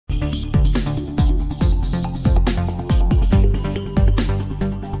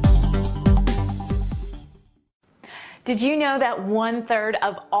Did you know that 1/3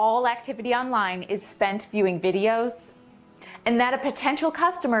 of all activity online is spent viewing videos? And that a potential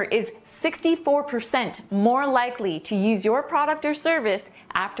customer is 64% more likely to use your product or service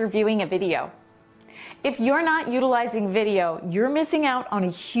after viewing a video. If you're not utilizing video, you're missing out on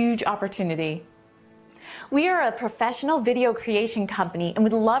a huge opportunity. We are a professional video creation company and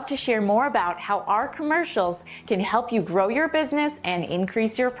would love to share more about how our commercials can help you grow your business and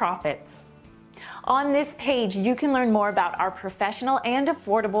increase your profits. On this page, you can learn more about our professional and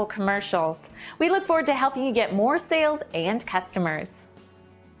affordable commercials. We look forward to helping you get more sales and customers.